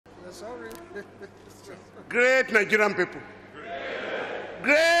Sorry. Great Nigerian people.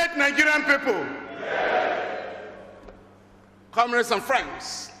 Great Nigerian people. Comrades and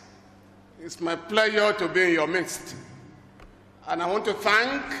friends, it's my pleasure to be in your midst. And I want to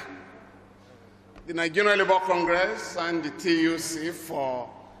thank the Nigerian Labour Congress and the TUC for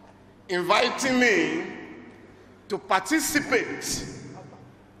inviting me to participate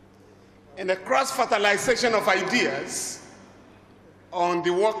in the cross-fertilization of ideas on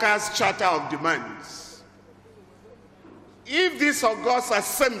the Workers' Charter of Demands. If this august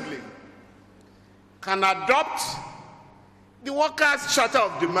assembly can adopt the Workers' Charter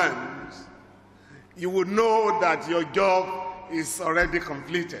of Demands, you will know that your job is already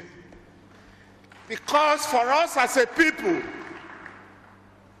completed. Because for us as a people,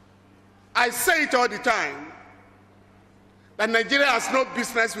 I say it all the time, that Nigeria has no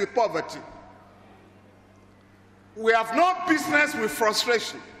business with poverty. We have no business with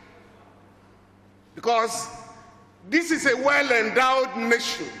frustration, because this is a well-endowed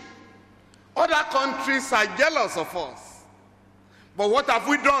nation. Other countries are jealous of us. But what have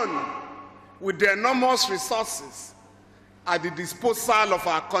we done with the enormous resources at the disposal of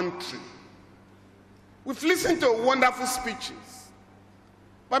our country? We've listened to wonderful speeches,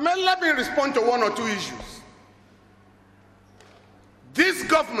 but let me respond to one or two issues. This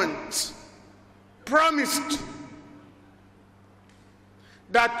government promised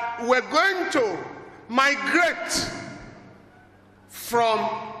that we're going to migrate from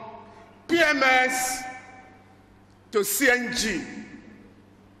PMS to CNG,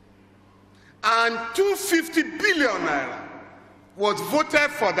 and 250 billion naira was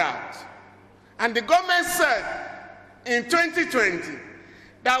voted for that. And the government said in 2020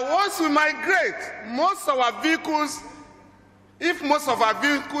 that once we migrate, most of our vehicles, if most of our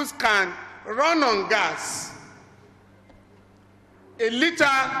vehicles can run on gas, a liter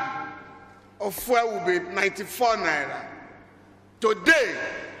of fuel will be 94 naira. Today,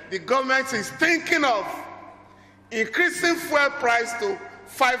 the government is thinking of increasing fuel price to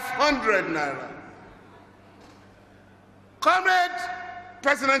 500 naira. Comrade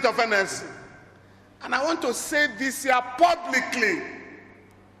President of NSC, and I want to say this here publicly,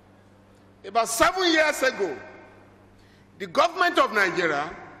 about 7 years ago, the government of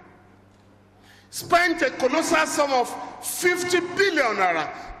Nigeria spent a colossal sum of 50 billion naira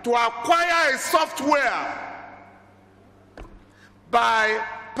to acquire a software by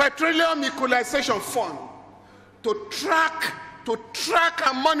Petroleum Equalization Fund to track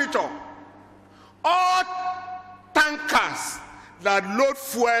and monitor all tankers that load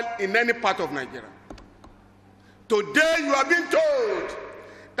fuel in any part of Nigeria. Today, you are being told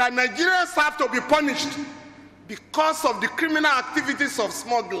that Nigerians have to be punished because of the criminal activities of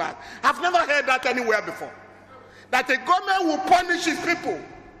smugglers. I've never heard that anywhere before. That a government will punish its people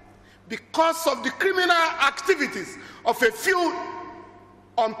because of the criminal activities of a few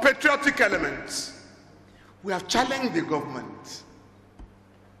unpatriotic elements. We have challenged the government.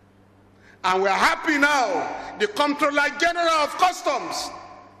 And we are happy now the Comptroller General of Customs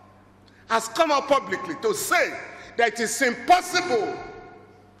has come up publicly to say that it is impossible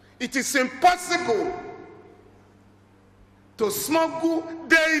to smuggle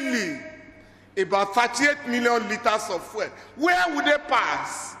daily about 38 million liters of fuel. Where would they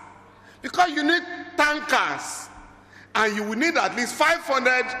pass? Because you need tankers, and you will need at least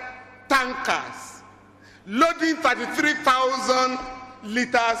 500 tankers loading 33,000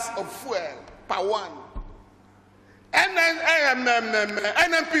 liters of fuel per one. NNPC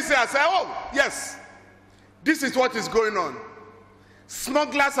has said, oh, yes, this is what is going on.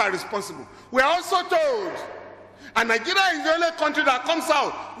 Smugglers are responsible. We are also told, and Nigeria is the only country that comes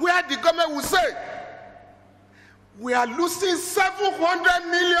out where the government will say, we are losing $700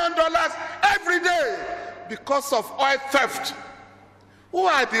 million every day because of oil theft. Who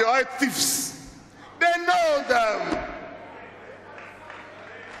are the oil thieves? They know them.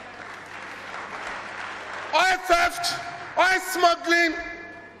 Oil theft, oil smuggling,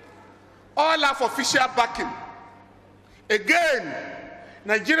 all have official backing. Again,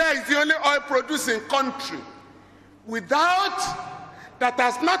 Nigeria is the only oil producing country that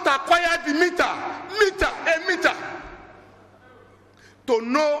has not acquired the meter to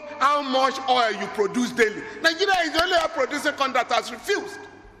know how much oil you produce daily. Nigeria is the only oil producing country that has refused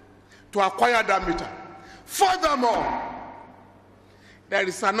to acquire that meter. Furthermore, there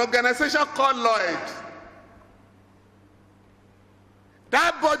is an organization called Lloyd.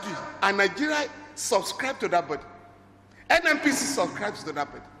 That body, and Nigeria subscribes to that body. NNPC subscribes to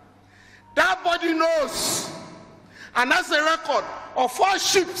that body. That body knows and has a record of all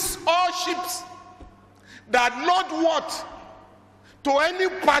ships that load what? to any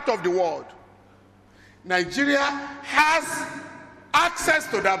part of the world, Nigeria has access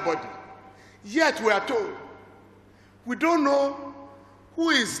to that body. Yet we are told we don't know who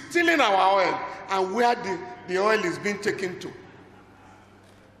is stealing our oil and where the oil is being taken to.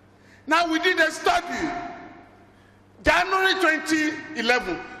 Now, we did a study, January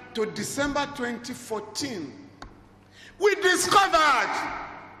 2011 to December 2014. We discovered,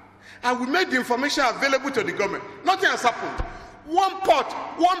 and we made the information available to the government. Nothing has happened. One port,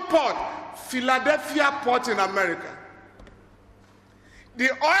 Philadelphia port in America.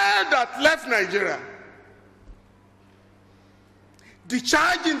 The oil that left Nigeria, the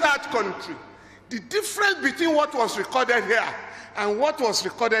charge in that country, the difference between what was recorded here and what was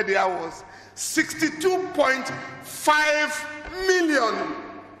recorded there was 62.5 million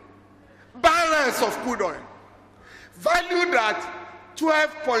barrels of crude oil, valued at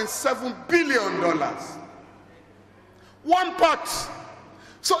 $12.7 billion. One port.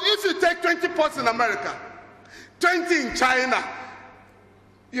 So if you take 20 ports in America, 20 in China,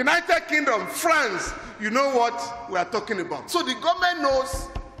 United Kingdom, France, you know what we are talking about. So the government knows,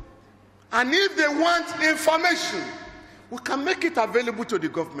 and if they want information, we can make it available to the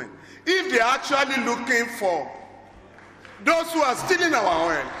government. If they are actually looking for those who are stealing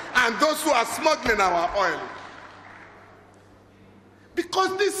our oil and those who are smuggling our oil.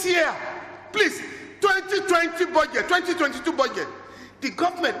 Because this year, please, 2020 budget, 2022 budget, this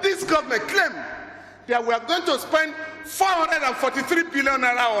government claimed that we are going to spend 443 billion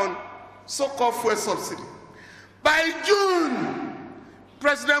naira on so-called fuel subsidy. By June,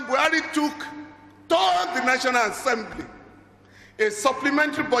 President Buhari told the National Assembly a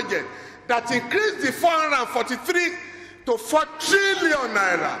supplementary budget that increased the 443 to 4 trillion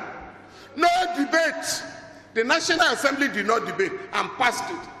naira. No debate. The National Assembly did not debate and passed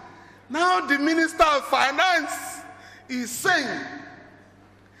it. Now the Minister of Finance is saying,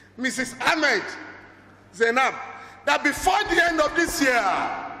 Mrs. Ahmed Zainab, that before the end of this year,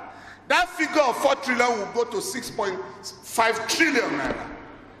 that figure of 4 trillion will go to 6.5 trillion naira.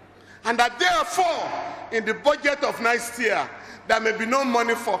 And that therefore, in the budget of next year, there may be no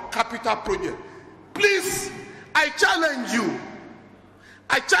money for capital projects. Please, I challenge you.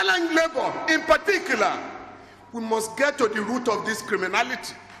 I challenge Labour in particular. We must get to the root of this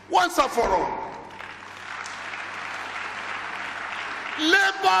criminality once and for all.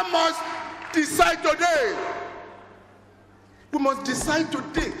 Labour must decide today. We must decide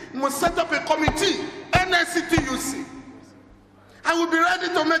today. We must set up a committee, NSCTUC, and we'll be ready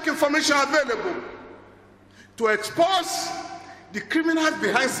to make information available to expose the criminals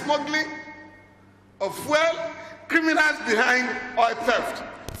behind smuggling of fuel, criminals behind oil theft.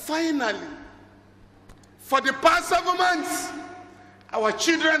 Finally, for the past 7 months, our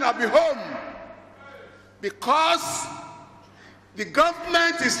children have been home because the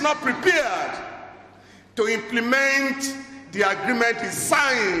government is not prepared to implement the agreement is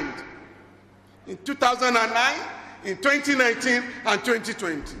signed in 2009, in 2019, and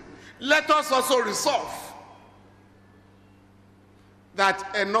 2020. Let us also resolve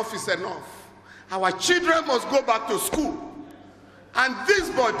that enough is enough. Our children must go back to school. And this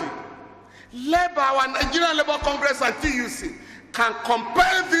body, led by our Nigerian Labour Congress and TUC, can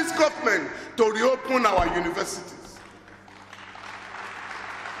compel this government to reopen our universities.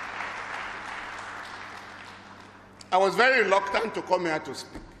 I was very reluctant to come here to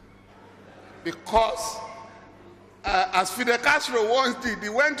speak because, as Fidel Castro once did, he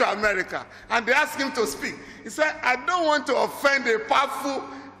went to America and they asked him to speak. He said, I don't want to offend a powerful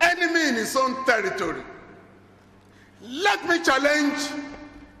enemy in his own territory. Let me challenge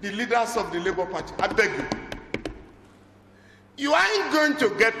the leaders of the Labour Party. I beg you. You aren't going to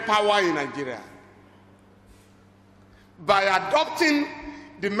get power in Nigeria by adopting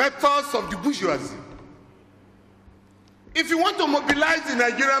the methods of the bourgeoisie. If you want to mobilize the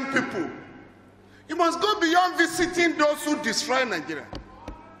Nigerian people, you must go beyond visiting those who destroy Nigeria.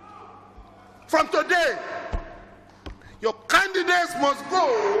 From today, your candidates must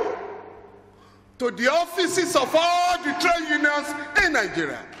go to the offices of all the trade unions in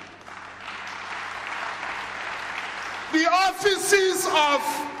Nigeria. The offices of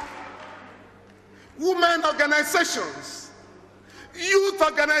women organizations, youth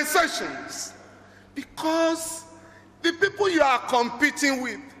organizations, because the people you are competing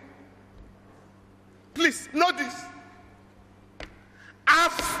with, please know this,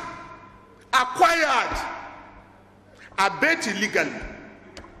 have acquired, albeit illegally,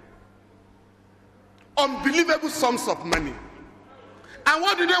 unbelievable sums of money. And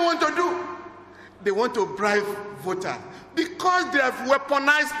what do they want to do? They want to bribe voters because they have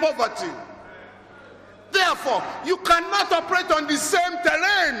weaponized poverty. Therefore, you cannot operate on the same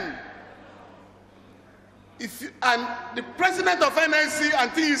terrain. And the president of NIC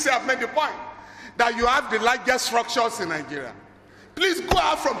and TUC have made the point that you have the largest structures in Nigeria. Please go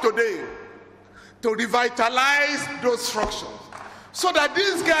out from today to revitalize those structures so that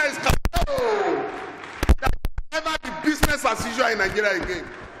these guys can know that never be business as usual in Nigeria again.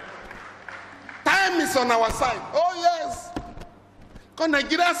 Time is on our side. Oh yes. Because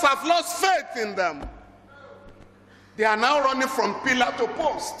Nigerians have lost faith in them. They are now running from pillar to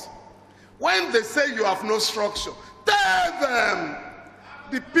post. When they say you have no structure, tell them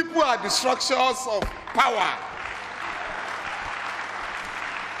the people are the structures of power.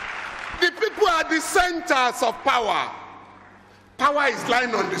 The people are the centers of power. Power is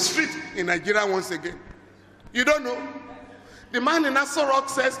lying on the street in Nigeria once again. You don't know? The man in Aso Rock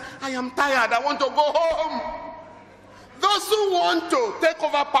says, I am tired, I want to go home. Those who want to take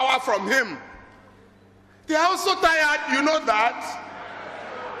over power from him, they are also tired, you know that?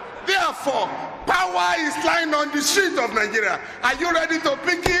 Therefore, power is lying on the street of Nigeria. Are you ready to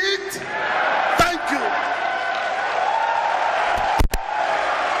pick it?